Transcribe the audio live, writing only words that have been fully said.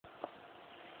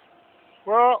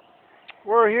Well,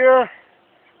 we're here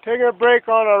taking a break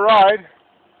on our ride,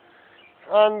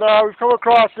 and we've come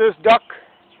across this duck.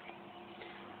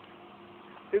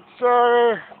 It's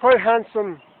quite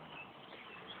handsome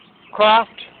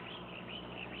craft,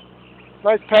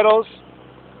 nice pedals.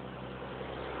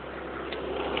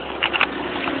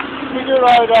 Figured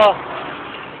I'd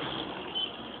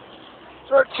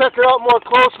sort of check it out more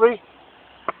closely.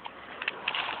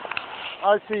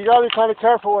 I see you gotta be kind of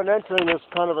careful when entering this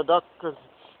kind of a duck, because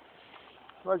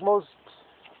like most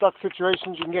duck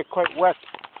situations, you can get quite wet.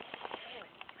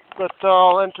 But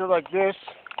I'll enter like this,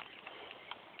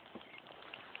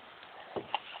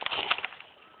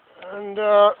 and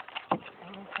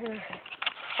okay.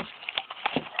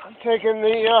 I'm taking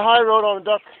the high road on a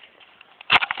duck.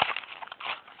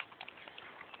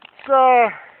 It's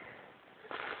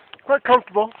quite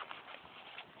comfortable.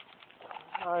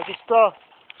 I just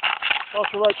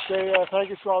also like to say thank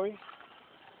you, Swami.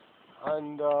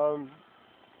 And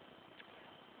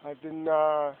I've been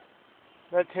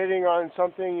meditating on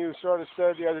something you sort of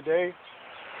said the other day,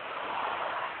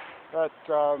 that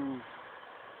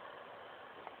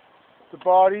the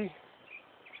body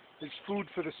is food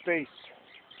for the space.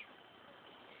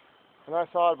 And I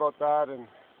thought about that, and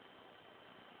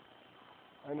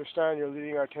I understand you're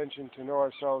leading our attention to know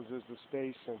ourselves as the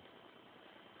space and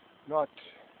not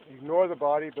ignore the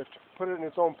body, but put it in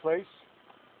its own place.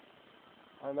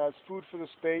 And as food for the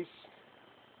space,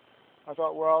 I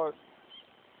thought, well,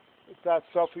 if that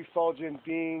self-effulgent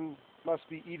being must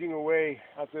be eating away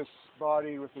at this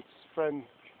body with its friend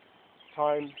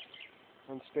time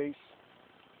and space,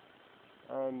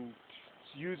 and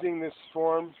it's using this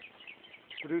form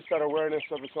to produce that awareness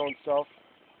of its own self.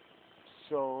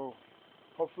 So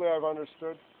hopefully I've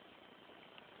understood.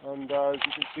 And as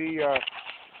you can see,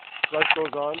 life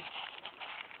goes on.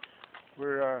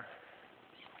 We're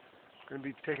going to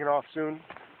be taking off soon,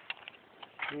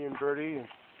 me and Bertie. And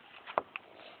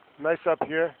nice up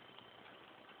here.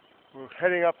 We're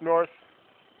heading up north.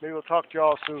 Maybe we'll talk to you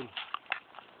all soon.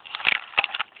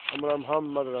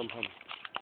 Hum, mother hum.